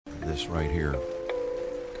This right here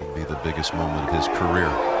could be the biggest moment of his career.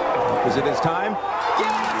 Is it his time?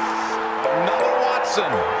 Yes! Noah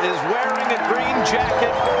Watson is wearing a green jacket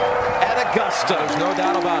at Augusta. There's no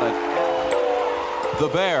doubt about it. The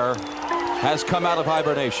bear has come out of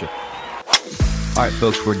hibernation. All right,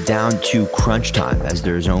 folks, we're down to crunch time as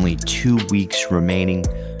there's only 2 weeks remaining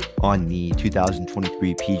on the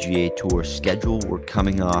 2023 PGA Tour schedule. We're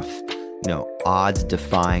coming off,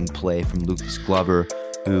 odds-defying play from Lucas Glover,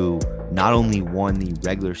 who not only won the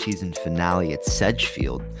regular season finale at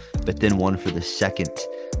Sedgefield, but then won for the second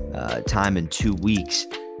time in 2 weeks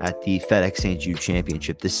at the FedEx St. Jude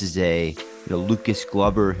Championship. This is a Lucas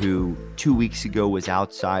Glover who 2 weeks ago was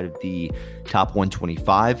outside of the top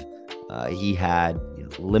 125. He had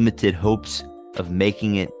limited hopes of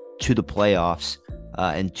making it to the playoffs,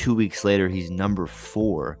 and 2 weeks later, he's number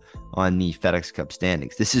 4 on the FedEx Cup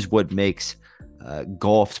standings. This is what makes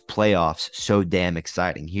golf's playoffs so damn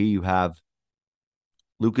exciting. Here you have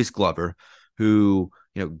Lucas Glover, who,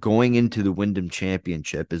 going into the Wyndham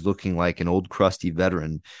Championship is looking like an old crusty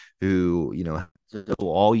veteran who,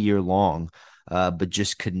 all year long, but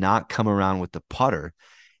just could not come around with the putter.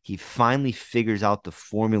 He finally figures out the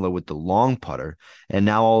formula with the long putter, and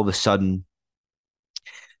now all of a sudden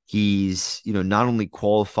he's, not only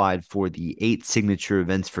qualified for the 8 signature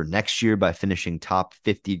events for next year by finishing top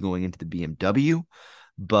 50 going into the BMW,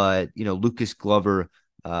 but, Lucas Glover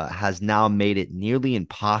has now made it nearly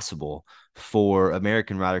impossible for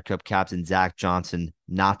American Ryder Cup captain Zach Johnson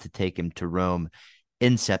not to take him to Rome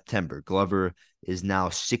in September. Glover is now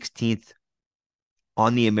 16th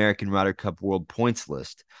on the American Ryder Cup World Points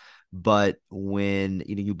list. But when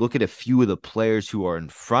you look at a few of the players who are in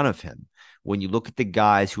front of him, when you look at the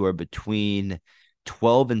guys who are between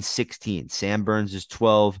 12 and 16, Sam Burns is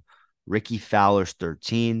 12, Ricky Fowler's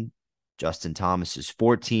 13, Justin Thomas is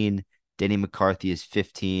 14, Denny McCarthy is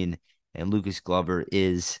 15, and Lucas Glover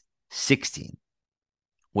is 16.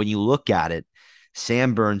 When you look at it,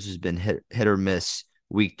 Sam Burns has been hit or miss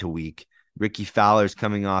week to week. Ricky Fowler's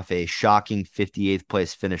coming off a shocking 58th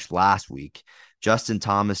place finish last week. Justin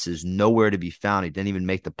Thomas is nowhere to be found. He didn't even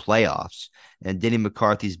make the playoffs. And Denny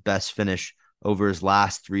McCarthy's best finish over his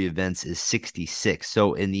last 3 events is 66.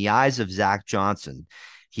 So in the eyes of Zach Johnson,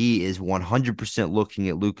 he is 100% looking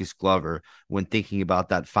at Lucas Glover when thinking about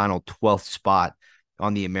that final 12th spot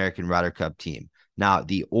on the American Ryder Cup team. Now,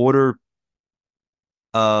 the order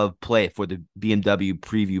of play for the BMW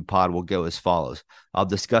preview pod will go as follows. I'll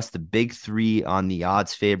discuss the big 3 on the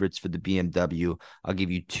odds favorites for the BMW. I'll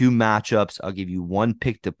give you 2 matchups. I'll give you 1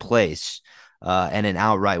 pick to place and an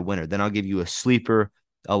outright winner. Then I'll give you a sleeper,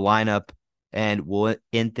 a lineup, and we'll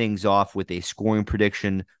end things off with a scoring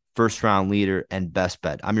prediction, first round leader, and best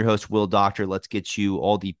bet. I'm your host, Will Doctor. Let's get you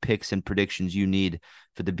all the picks and predictions you need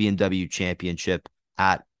for the BMW Championship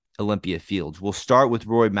at Olympia Fields. We'll start with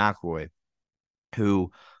Rory McIlroy,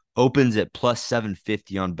 who opens at plus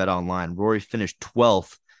 750 on BetOnline. Rory finished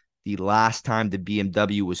 12th the last time the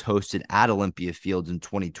BMW was hosted at Olympia Fields in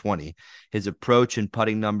 2020. His approach and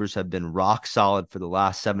putting numbers have been rock solid for the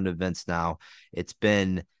last 7 events now. It's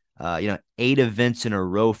been 8 events in a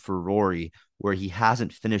row for Rory where he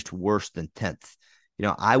hasn't finished worse than 10th.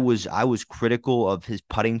 I was critical of his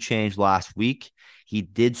putting change last week. He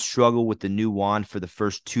did struggle with the new wand for the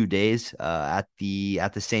first 2 days at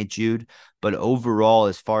the St. Jude, but overall,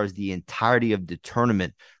 as far as the entirety of the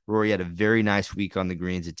tournament, Rory had a very nice week on the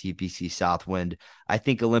greens at TPC Southwind. I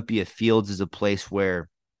think Olympia Fields is a place where,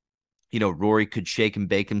 Rory could shake and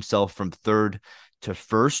bake himself from 3rd to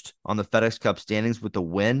 1st on the FedEx Cup standings with a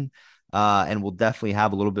win. And we'll definitely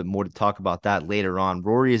have a little bit more to talk about that later on.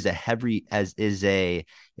 Rory is a heavy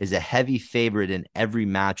favorite in every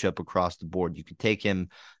matchup across the board. You could take him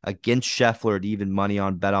against Scheffler at even money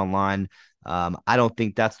on BetOnline. I don't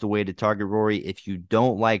think that's the way to target Rory. If you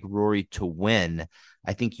don't like Rory to win,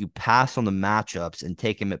 I think you pass on the matchups and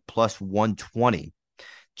take him at plus 120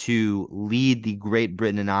 to lead the Great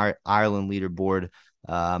Britain and Ireland leaderboard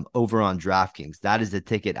over on DraftKings. That is the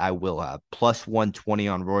ticket I will have. Plus 120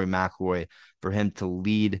 on Rory McIlroy for him to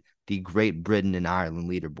lead the Great Britain and Ireland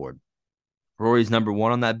leaderboard. Rory's number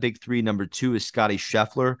 1 on that big 3. Number 2 is Scotty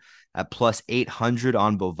Scheffler at plus 800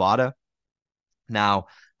 on Bovada. Now,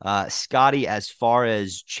 Scotty, as far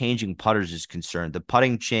as changing putters is concerned, the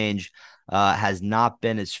putting change has not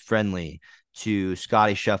been as friendly to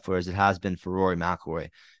Scotty Scheffler as it has been for Rory McIlroy.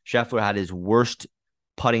 Scheffler had his worst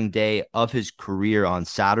putting day of his career on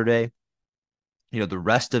Saturday. The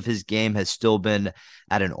rest of his game has still been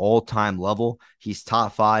at an all-time level. He's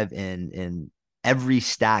top 5 in every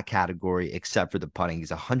stat category except for the putting.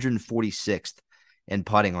 He's 146th in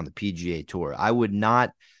putting on the PGA Tour. I would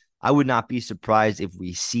not I would not be surprised if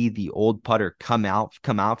we see the old putter come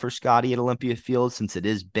out for Scotty at Olympia Field, since it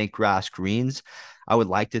is bent grass greens. I would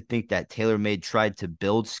like to think that TaylorMade tried to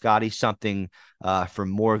build Scotty something for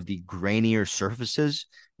more of the grainier surfaces.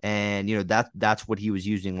 And, that's what he was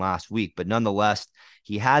using last week. But nonetheless,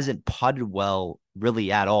 he hasn't putted well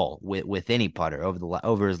really at all with any putter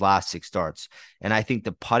over his last 6 starts. And I think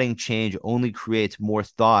the putting change only creates more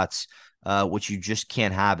thoughts, which you just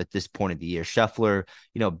can't have at this point of the year. Scheffler,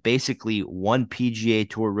 basically won PGA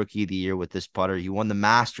Tour Rookie of the Year with this putter. He won the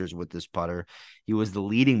Masters with this putter. He was the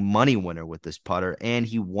leading money winner with this putter, and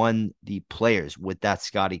he won the Players with that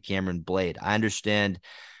Scotty Cameron blade. I understand,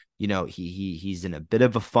 he's in a bit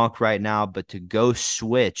of a funk right now, but to go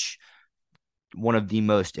switch one of the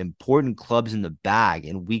most important clubs in the bag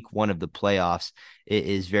in week 1 of the playoffs, it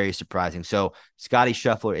is very surprising. So Scotty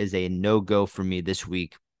Scheffler is a no-go for me this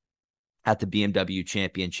week at the BMW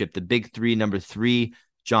Championship. The big 3, number 3,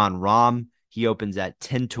 Jon Rahm. He opens at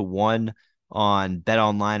 10-1 on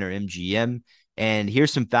BetOnline or MGM. And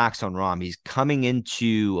here's some facts on Rahm. He's coming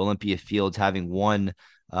into Olympia Fields having won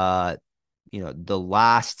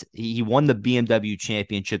he won the BMW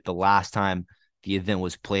Championship the last time the event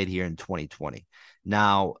was played here in 2020.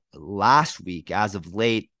 Now, last week, as of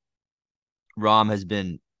late, Rahm has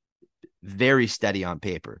been very steady on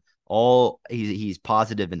paper. He's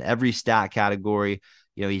positive in every stat category.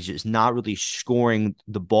 He's just not really scoring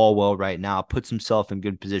the ball well right now. Puts himself in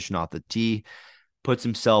good position off the tee, puts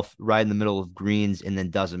himself right in the middle of greens, and then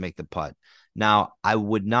doesn't make the putt. Now, I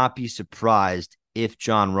would not be surprised if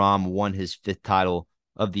Jon Rahm won his 5th title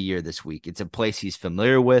of the year this week. It's a place he's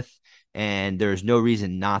familiar with, and there's no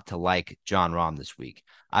reason not to like Jon Rahm this week.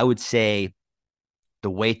 I would say the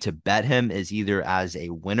way to bet him is either as a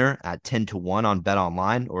winner at 10-1 on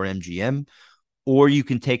BetOnline or MGM, or you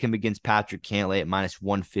can take him against Patrick Cantlay at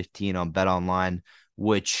 -115 on BetOnline,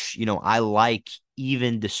 which, I like,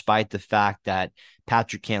 even despite the fact that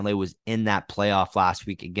Patrick Cantlay was in that playoff last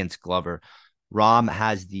week against Glover. Rahm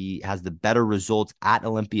has the better results at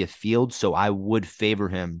Olympia Field, so I would favor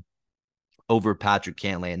him over Patrick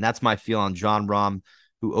Cantlay. And that's my feel on Jon Rahm,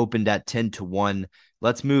 who opened at 10-1.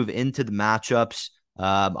 Let's move into the matchups.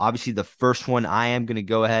 Obviously, the first one, I am going to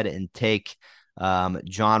go ahead and take Jon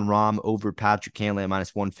Rahm over Patrick Cantlay at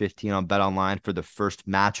 -115 on BetOnline for the first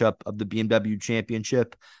matchup of the BMW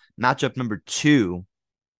Championship. Matchup number 2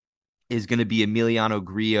 is going to be Emiliano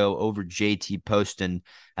Grillo over JT Poston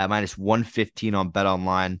at -115 on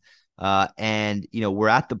BetOnline. And, we're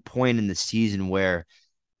at the point in the season where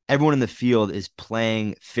everyone in the field is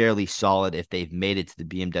playing fairly solid if they've made it to the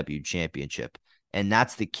BMW Championship. And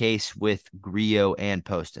that's the case with Grillo and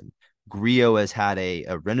Poston. Grillo has had a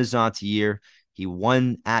renaissance year. He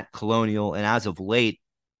won at Colonial, and as of late,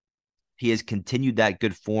 he has continued that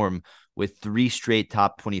good form with 3 straight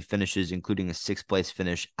top 20 finishes, including a 6th-place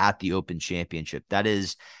finish at the Open Championship. That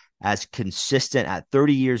is as consistent at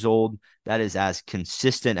 30 years old. That is as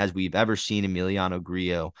consistent as we've ever seen Emiliano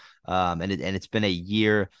Grillo. And it's been a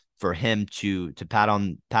year for him to pat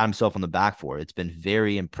himself on the back for. It's been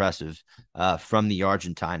very impressive from the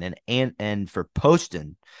Argentine. And for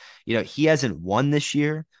Poston, he hasn't won this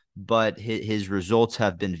year, but his results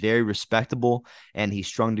have been very respectable, and he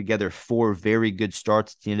strung together 4 very good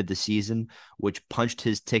starts at the end of the season, which punched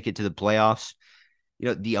his ticket to the playoffs.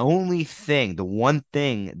 The one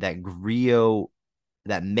thing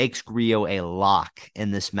that makes Grillo a lock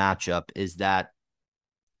in this matchup is that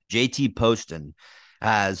JT Poston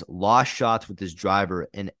has lost shots with his driver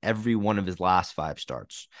in every one of his last 5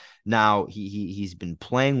 starts. Now, he's been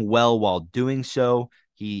playing well while doing so.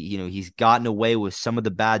 He's gotten away with some of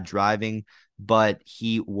the bad driving, but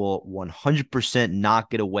he will 100%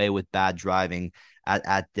 not get away with bad driving at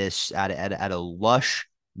a lush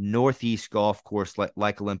Northeast golf course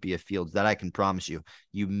like Olympia Fields. That I can promise you.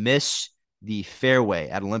 You miss the fairway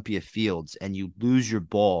at Olympia Fields and you lose your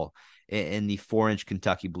ball in the 4-inch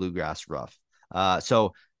Kentucky bluegrass rough.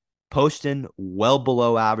 So Poston well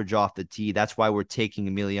below average off the tee. That's why we're taking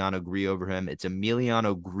Emiliano Grillo over him. It's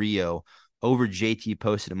Emiliano Grillo over JT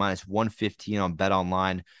Poston at -115 on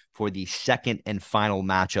BetOnline for the second and final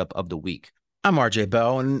matchup of the week. I'm RJ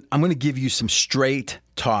Bell, and I'm going to give you some straight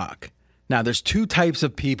talk. Now, there's 2 types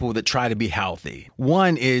of people that try to be healthy.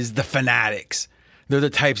 One is the fanatics. They're the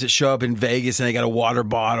types that show up in Vegas and they got a water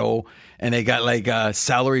bottle and they got like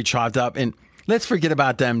celery chopped up. And let's forget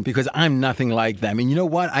about them because I'm nothing like them. And you know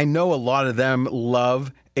what? I know a lot of them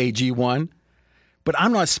love AG1, but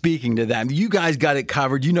I'm not speaking to them. You guys got it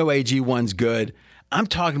covered. You know AG1's good. I'm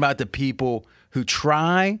talking about the people who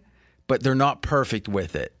try, but they're not perfect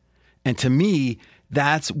with it. And to me,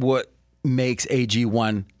 that's what makes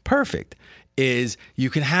AG1 perfect. is you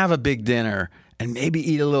can have a big dinner and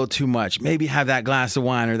maybe eat a little too much, maybe have that glass of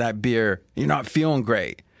wine or that beer. You're not feeling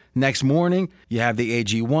great. Next morning, you have the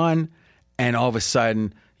AG1, and all of a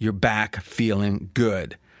sudden, you're back feeling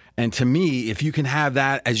good. And to me, if you can have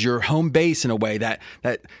that as your home base in a way, that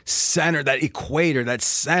center, that equator, that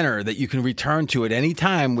center that you can return to at any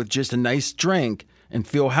time with just a nice drink and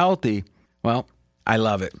feel healthy, well, I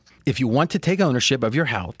love it. If you want to take ownership of your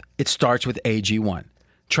health, it starts with AG1.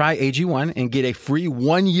 Try AG1 and get a free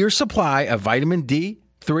 1-year supply of vitamin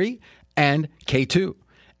D3 and K2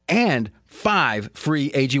 and 5 free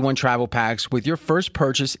AG1 travel packs with your first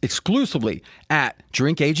purchase exclusively at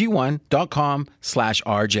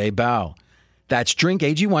drinkag1.com/RJBell. That's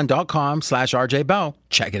drinkag1.com/RJBell.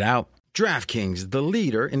 Check it out. DraftKings, the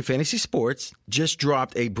leader in fantasy sports, just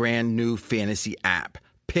dropped a brand new fantasy app,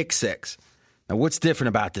 Pick Six. Now, what's different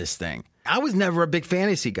about this thing? I was never a big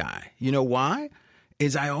fantasy guy. You know why?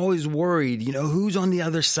 Is I always worried, who's on the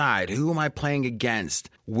other side? Who am I playing against?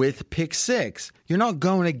 With Pick Six, you're not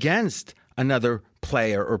going against another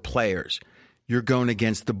player or players. You're going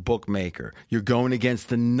against the bookmaker. You're going against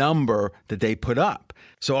the number that they put up.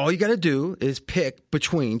 So all you got to do is pick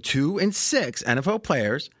between 2 and 6 NFL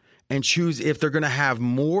players and choose if they're going to have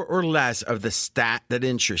more or less of the stat that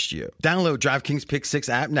interests you. Download DraftKings Pick Six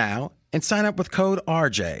app now and sign up with code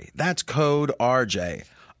RJ. That's code RJ.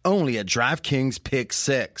 Only at DraftKings Pick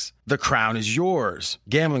Six. The crown is yours.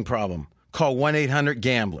 Gambling problem? Call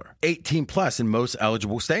 1-800-GAMBLER. 18 plus in most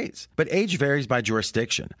eligible states, but age varies by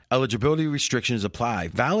jurisdiction. Eligibility restrictions apply.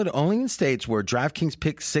 Valid only in states where DraftKings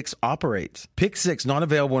Pick Six operates. Pick Six not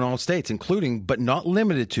available in all states, including but not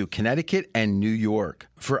limited to Connecticut and New York.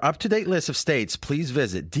 For up-to-date list of states, please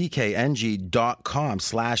visit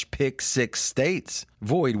dkng.com/pick6states.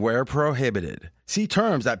 Void where prohibited. See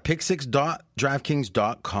terms at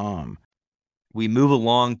pick6.draftkings.com. We move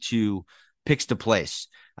along to picks to place.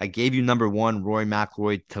 I gave you number 1, Rory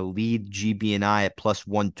McIlroy, to lead GB&I at plus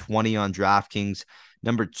 120 on DraftKings.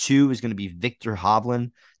 Number 2 is going to be Victor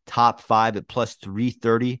Hovland, top 5 at plus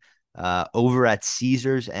 330 over at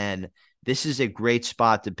Caesars. And this is a great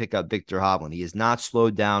spot to pick up Victor Hovland. He has not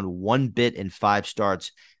slowed down one bit in 5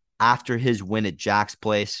 starts after his win at Jack's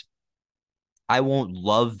Place. I won't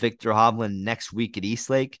love Victor Hovland next week at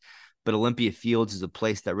Eastlake, but Olympia Fields is a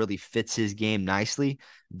place that really fits his game nicely.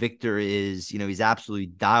 Victor is, he's absolutely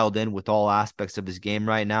dialed in with all aspects of his game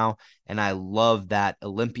right now. And I love that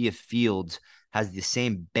Olympia Fields has the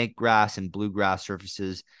same bent grass and bluegrass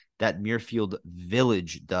surfaces that Muirfield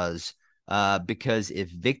Village does. Because if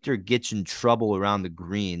Victor gets in trouble around the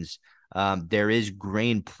greens, there is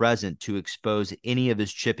grain present to expose any of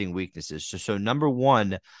his chipping weaknesses. So number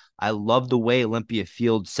 1, I love the way Olympia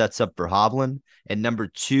Field sets up for Hovland. And number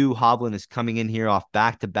 2, Hovland is coming in here off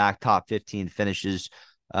back-to-back top 15 finishes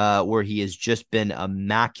where he has just been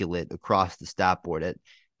immaculate across the stat board.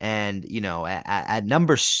 At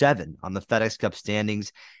number 7 on the FedEx Cup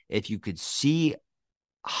standings, if you could see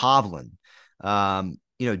Hovland,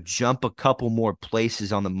 jump a couple more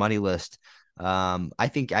places on the money list, I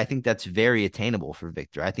think that's very attainable for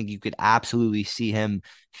Victor. I think you could absolutely see him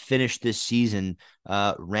finish this season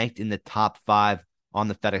ranked in the top 5 on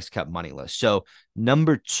the FedEx Cup money list. So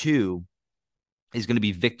number 2 is going to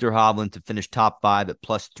be Victor Hovland to finish top 5 at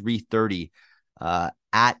plus 330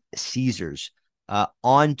 at Caesars.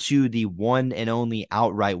 On to the one and only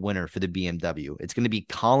outright winner for the BMW. It's going to be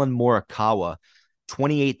Colin Morikawa,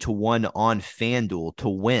 28-1 on FanDuel to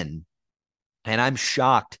win. And I'm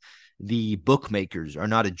shocked the bookmakers are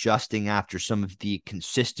not adjusting after some of the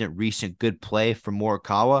consistent recent good play from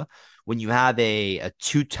Morikawa. When you have a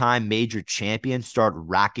 2-time major champion start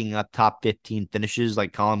racking up top 15 finishes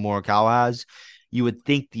like Colin Morikawa has, you would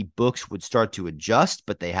think the books would start to adjust,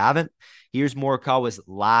 but they haven't. Here's Morikawa's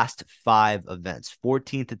last 5 events.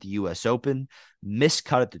 14th at the U.S. Open,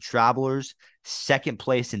 miscut at the Travelers, 2nd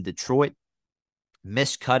place in Detroit,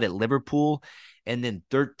 miscut at Liverpool, and then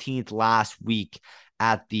 13th last week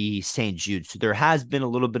at the St. Jude. So there has been a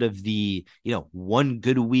little bit of the, one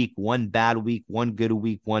good week, one bad week, one good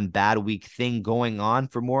week, one bad week thing going on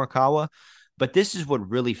for Morikawa. But this is what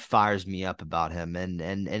really fires me up about him. And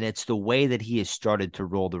it's the way that he has started to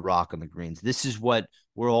roll the rock on the greens. This is what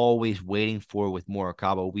we're always waiting for with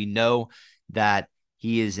Morikawa. We know that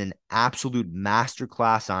he is an absolute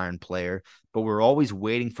masterclass iron player, but we're always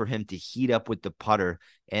waiting for him to heat up with the putter.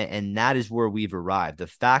 And that is where we've arrived. The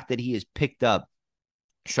fact that he has picked up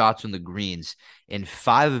shots on the greens in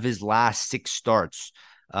 5 of his last 6 starts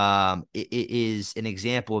it is an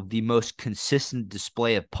example of the most consistent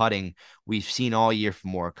display of putting we've seen all year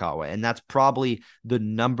from Morikawa. And that's probably the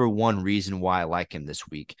number one reason why I like him this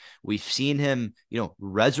week. We've seen him,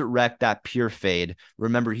 resurrect that pure fade.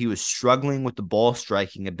 Remember, he was struggling with the ball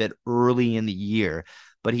striking a bit early in the year,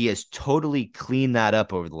 but he has totally cleaned that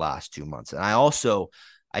up over the last 2 months. And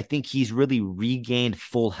I think he's really regained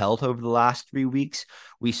full health over the last 3 weeks.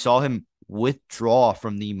 We saw him withdraw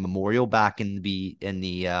from the Memorial back in the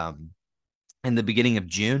beginning of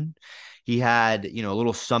June. He had, a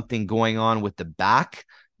little something going on with the back,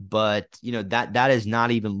 but that has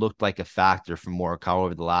not even looked like a factor for Morikawa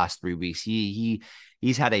over the last 3 weeks.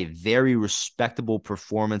 He's had a very respectable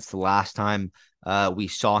performance. The last time we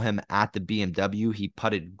saw him at the BMW, he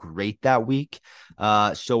putted great that week.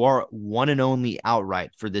 So our one and only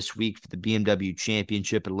outright for this week for the BMW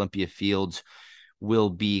Championship at Olympia Fields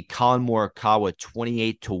will be Collin Morikawa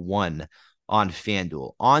 28-1 on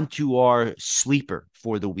FanDuel. On to our sleeper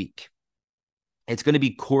for the week. It's going to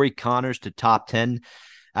be Corey Connors to top 10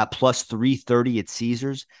 at plus 330 at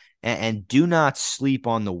Caesars. And do not sleep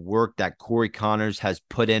on the work that Corey Connors has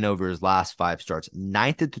put in over his last 5 starts.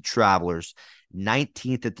 9th at the Travelers,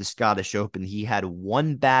 19th at the Scottish Open. He had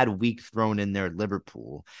one bad week thrown in there at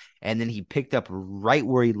Liverpool, and then he picked up right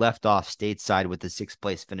where he left off stateside with the 6th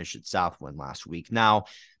place finish at Southwind last week. Now,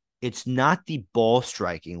 it's not the ball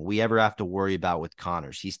striking we ever have to worry about with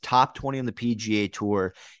Connors. He's top 20 on the PGA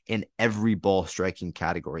Tour in every ball striking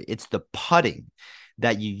category. It's the putting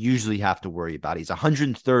that you usually have to worry about. He's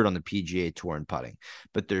 103rd on the PGA Tour in putting.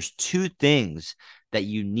 But there's 2 things that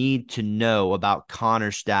you need to know about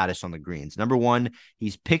Connor's status on the greens. Number 1,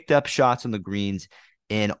 he's picked up shots on the greens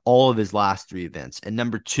in all of his last 3 events. And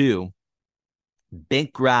number 2,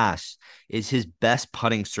 bent grass is his best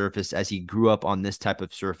putting surface as he grew up on this type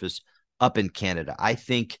of surface up in Canada. I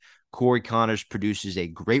think Corey Connors produces a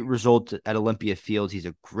great result at Olympia Fields. He's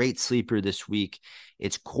a great sleeper this week.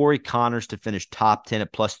 It's Corey Connors to finish top 10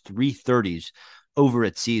 at plus 330s over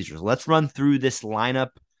at Caesars. Let's run through this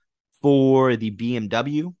lineup for the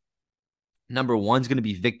BMW. Number 1 is going to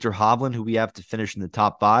be Victor Hovland, who we have to finish in the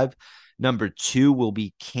top 5. Number 2 will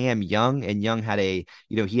be Cam Young, and Young had he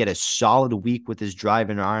had a solid week with his drive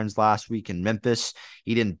and irons last week in Memphis.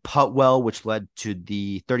 He didn't putt well, which led to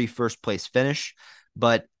the 31st place finish,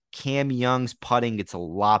 but Cam Young's putting gets a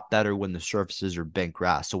lot better when the surfaces are bent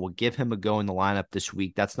grass. So we'll give him a go in the lineup this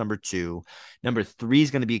week. That's number 2. Number 3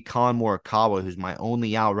 is going to be Collin Morikawa, who's my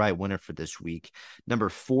only outright winner for this week. Number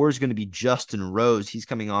 4 is going to be Justin Rose. He's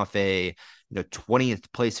coming off a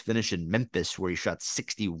 20th place finish in Memphis where he shot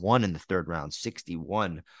 61 in the 3rd round.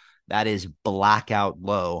 61. That is blackout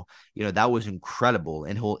low. That was incredible.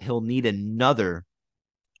 And he'll need another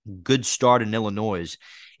good start in Illinois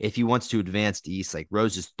if he wants to advance to Eastlake.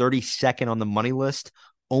 Rose is 32nd on the money list.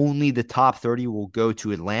 Only the top 30 will go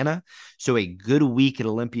to Atlanta. So a good week at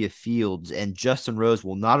Olympia Fields, and Justin Rose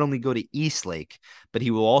will not only go to Eastlake, but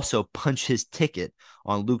he will also punch his ticket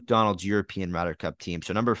on Luke Donald's European Ryder Cup team.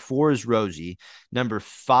 So number 4 is Rosie. Number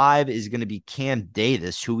 5 is going to be Cam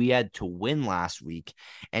Davis, who we had to win last week,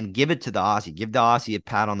 and give it to the Aussie. Give the Aussie a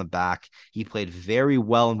pat on the back. He played very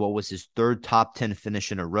well in what was his 3rd top 10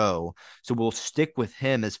 finish in a row. So we'll stick with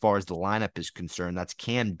him as far as the lineup is concerned. That's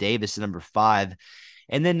Cam Davis at number 5.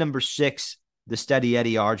 And then number 6, the steady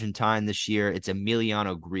Eddie Argentine this year, it's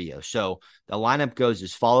Emiliano Grillo. So the lineup goes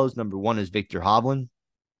as follows. Number 1 is Victor Hovland.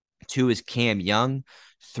 2 is Cam Young.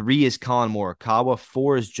 3 is Collin Morikawa.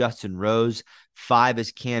 4 is Justin Rose. 5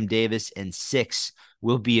 is Cam Davis. And 6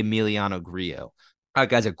 will be Emiliano Grillo. All right,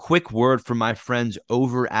 guys, a quick word from my friends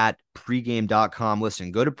over at pregame.com.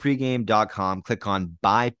 Listen, go to pregame.com, click on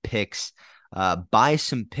buy picks. Buy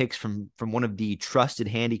some picks from one of the trusted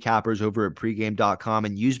handicappers over at pregame.com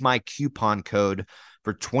and use my coupon code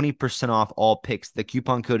for 20% off all picks. The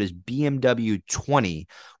coupon code is BMW20.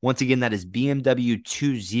 Once again, that is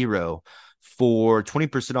BMW20 for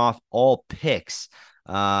 20% off all picks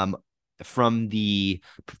from the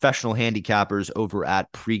professional handicappers over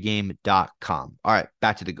at pregame.com. All right,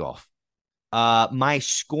 back to the golf. My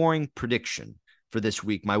scoring prediction for this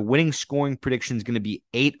week. My winning scoring prediction is going to be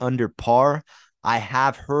 8 under par. I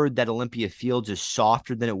have heard that Olympia Fields is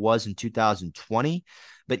softer than it was in 2020,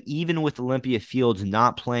 but even with Olympia Fields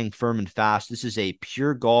not playing firm and fast, this is a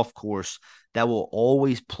pure golf course that will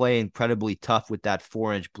always play incredibly tough with that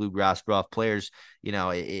 4-inch bluegrass rough. Players,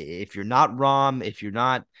 if you're not Rahm, if you're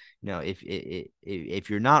not, if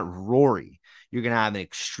you're not Rory, you're going to have an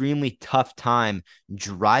extremely tough time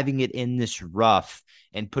driving it in this rough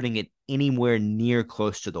and putting it anywhere near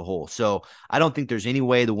close to the hole. So I don't think there's any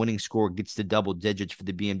way the winning score gets to double digits for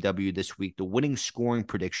the BMW this week. The winning scoring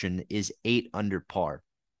prediction is 8 under par.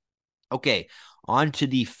 Okay, on to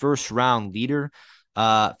the first round leader.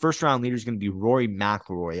 First round leader is going to be Rory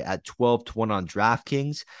McIlroy at 12-1 on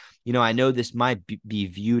DraftKings. I know this might be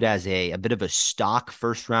viewed as a bit of a stock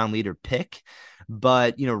first round leader pick,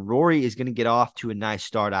 but Rory is going to get off to a nice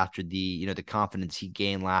start after the confidence he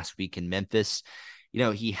gained last week in Memphis.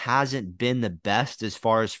 He hasn't been the best as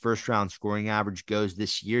far as first round scoring average goes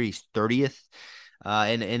this year. He's 30th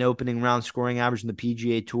in opening round scoring average in the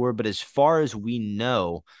PGA Tour. But as far as we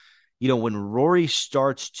know, when Rory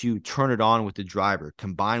starts to turn it on with the driver,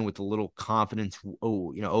 combined with a little confidence,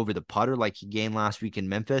 over the putter like he gained last week in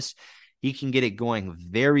Memphis, he can get it going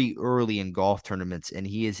very early in golf tournaments, and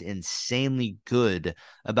he is insanely good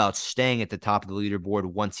about staying at the top of the leaderboard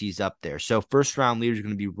once he's up there. So first round leader is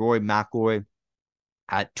going to be Rory McIlroy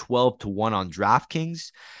at 12-1 on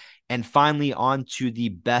DraftKings. And finally, on to the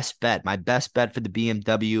best bet. My best bet for the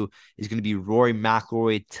BMW is going to be Rory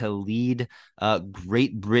McIlroy to lead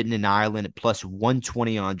Great Britain and Ireland at plus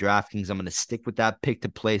 120 on DraftKings. I'm going to stick with that pick to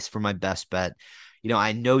place for my best bet.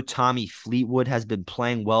 I know Tommy Fleetwood has been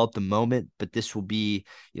playing well at the moment, but this will be,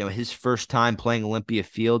 his first time playing Olympia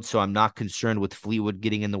Field, so I'm not concerned with Fleetwood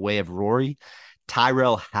getting in the way of Rory.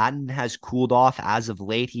 Tyrell Hatton has cooled off as of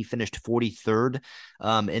late. He finished 43rd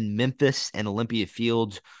in Memphis, and Olympia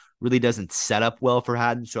Fields really doesn't set up well for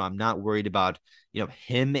Hatton, so I'm not worried about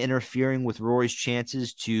him interfering with Rory's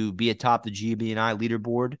chances to be atop the GB&I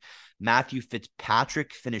leaderboard. Matthew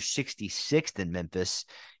Fitzpatrick finished 66th in Memphis.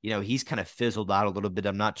 He's kind of fizzled out a little bit.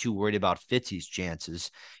 I'm not too worried about Fitzy's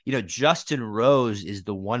chances. Justin Rose is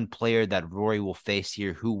the one player that Rory will face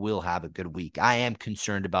here who will have a good week. I am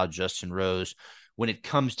concerned about Justin Rose when it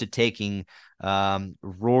comes to taking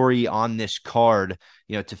Rory on this card,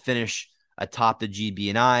 to finish atop the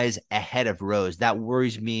GB&Is ahead of Rose. That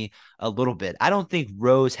worries me a little bit. I don't think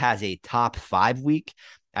Rose has a top 5 week.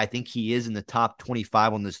 I think he is in the top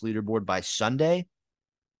 25 on this leaderboard by Sunday.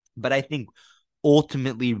 But I think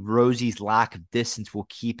ultimately Rosie's lack of distance will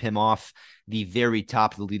keep him off the very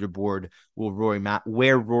top of the leaderboard where Rory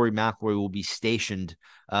McIlroy will be stationed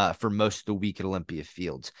for most of the week at Olympia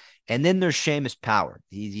Fields. And then there's Seamus Power.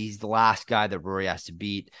 He's the last guy that Rory has to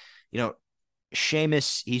beat.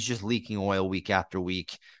 Seamus, he's just leaking oil week after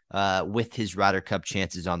week with his Ryder Cup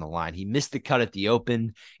chances on the line. He missed the cut at the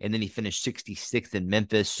Open, and then he finished 66th in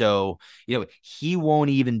Memphis. So, he won't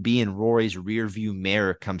even be in Rory's rearview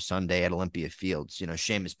mirror come Sunday at Olympia Fields.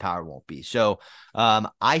 Seamus Power won't be. So,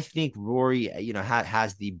 I think Rory,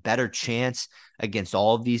 has the better chance against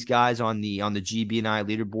all of these guys on the GB&I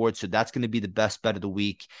leaderboard. So that's going to be the best bet of the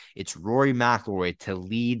week. It's Rory McIlroy to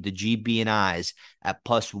lead the GB&Is at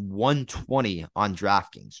plus 120 on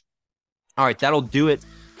DraftKings. All right, that'll do it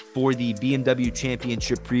for the BMW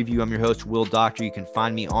Championship preview. I'm your host, Will Doctor. You can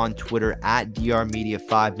find me on Twitter at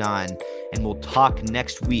drmedia59, and we'll talk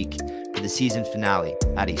next week for the season finale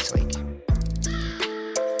at Eastlake.